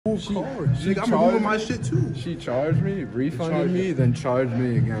She I'm removing my shit too. She charged me, refunded me, then charged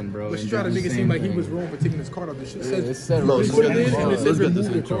me again, bro. But she tried to make it seem like he was wrong for taking his card off. The shit said, it said put it in, and it Let's said get remove this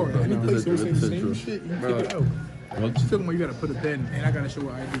the intro, card. bro. Any place Let's you're get saying the this same intro. shit, you take it out. She's talking about you gotta put a pen, and I gotta show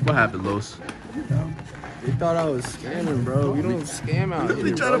her ID. What happened, Los? They thought I was scamming, bro. We don't scam out here,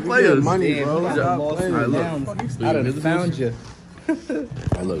 They trying to bro. play We get us. money, bro. Yeah. Stop playing. Alright, look. I done found you.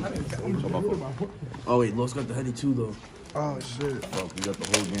 I look. Oh wait, Los got the Henny too though. Oh shit. Fuck, we got the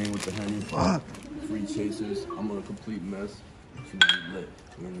whole gang with the Henny. Fuck. Free chasers. I'm on a complete mess. She lit.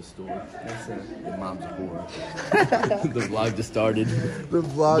 We're in the store. That's it. Your mom's a whore. The vlog just started. The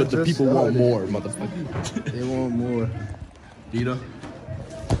vlog But the people want more, motherfucker. They want more. Dita.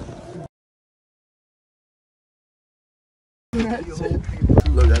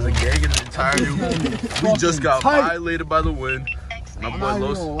 Look, there's a gang in the entire new. We just got violated by the wind. My boy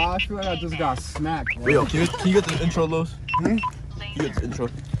Los. I feel like I just got smacked, bro. Yo, can you get the intro, Los? Can you get the intro?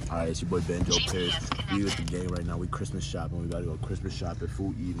 Alright, it's your boy Banjo Pierce. We with the gang right now. We Christmas shopping. We gotta go Christmas shopping,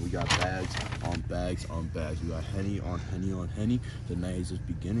 food eating. We got bags on bags on bags. We got Henny on Henny on Henny. The night is just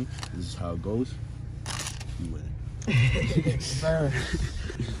beginning. This is how it goes. You winning.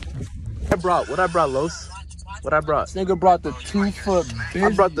 What I brought, Los? What I brought? This nigga brought the 2 foot busy. I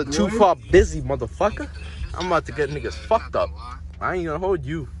brought the 2 foot busy, motherfucker. I'm about to get niggas fucked up. I ain't gonna hold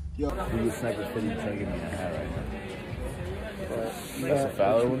you. Yo, we was sniper 50 trying to give me a hat right now. That's a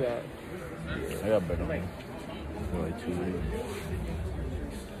foul one. I got better one. Like 2.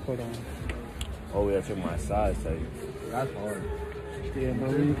 Hold on. Oh, we gotta check my size type. That's hard. Yeah, but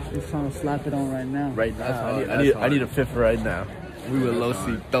we're trying to slap it on right now. Right now, I need a fifth right now. We with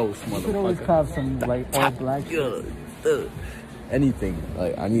Losi dose, You could always motherfucker. cop some like all black shit. Anything.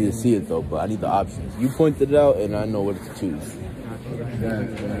 Like, I need to see it though, but I need the options. You pointed it out and I know what to choose.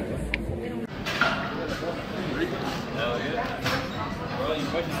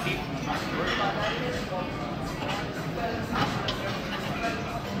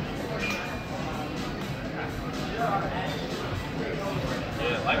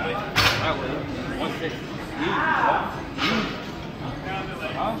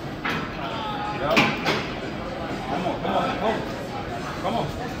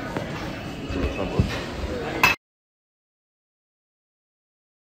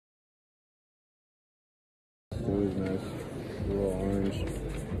 It was nice. A little orange.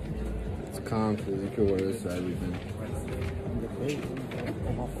 It's comfy. You can wear this to everything.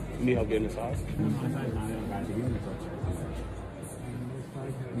 Need help getting the size?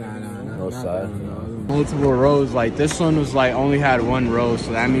 Nah. No size. Multiple rows. Like this one was like only had 1 row,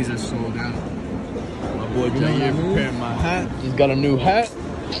 so that means it's sold out. My boy Jare preparing my hat. Just got a new hat.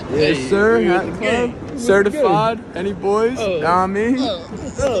 Yes, sir. Hat club. Certified. Any boys? Know what I mean?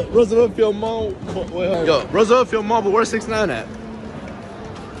 Roosevelt Field Mall. Yo, Roosevelt Field Mall, but where's 6'9" at?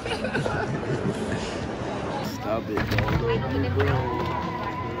 Stop it,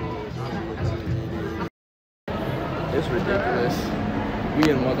 It's ridiculous. We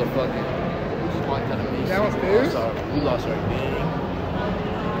in motherfucking. Downstairs? We lost our gang.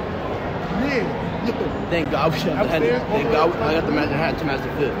 Yeah. Thank God we got the hat. Thank God I got the matching hat to match the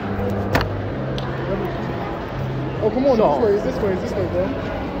fit. Oh, come on, this way, bro.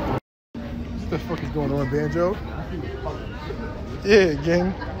 What the fuck is going on, Banjo? Yeah,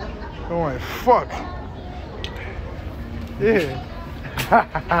 gang. Oh my fuck.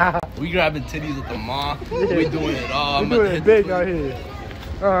 Yeah. We grabbing titties at the mall. We doing it all. We're doing it big out here.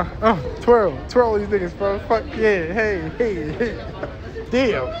 Twirl these niggas, bro. Fuck yeah, hey.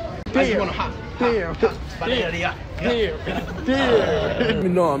 Damn. You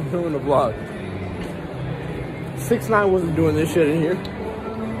know I'm doing the vlog. 6'9" wasn't doing this shit in here.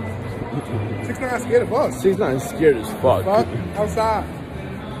 6'9" scared of us. 6'9" is scared as fuck. Fuck outside.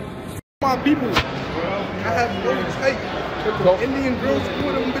 My people. I have no take. The Indian girls,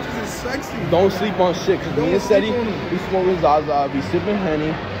 doing them bitches is sexy. Don't sleep on shit, cause me and Seti, we smoking Zaza, we sipping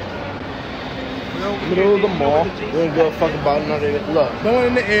Henny. Middle of the mall. We don't give a fuck about none of it. Look. No one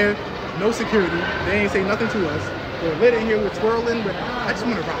in the air, no security. They ain't say nothing to us. We're lit in here, we're twirling, but I just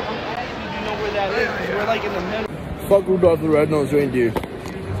want to rock. You know where that is? We're like in the middle. Fuck Rudolph the Red-Nosed Reindeer.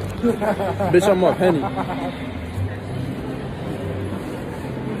 Bitch, I'm up, Henny.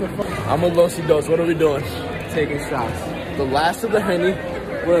 I'm a Losi dose. What are we doing? Taking shots. The last of the Henny.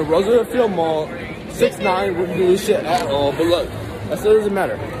 We're in Roosevelt Field Mall. 6'9", wouldn't do this shit at all. But look, that still doesn't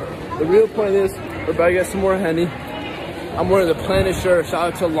matter. The real point is, we're about to get some more Henny. I'm wearing the Planet shirt.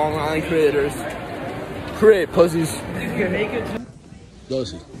 Shout out to Long Island creators. Create pussies.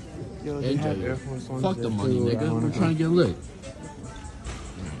 Losi. Enjoy. Fuck the money, nigga. We're trying to get lit.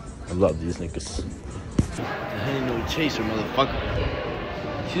 I love these niggas. The Henny no chaser, motherfucker.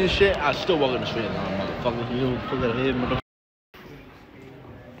 see this shit, I still walk in the straight line, motherfucker. You know, fuck out of here, motherfucker.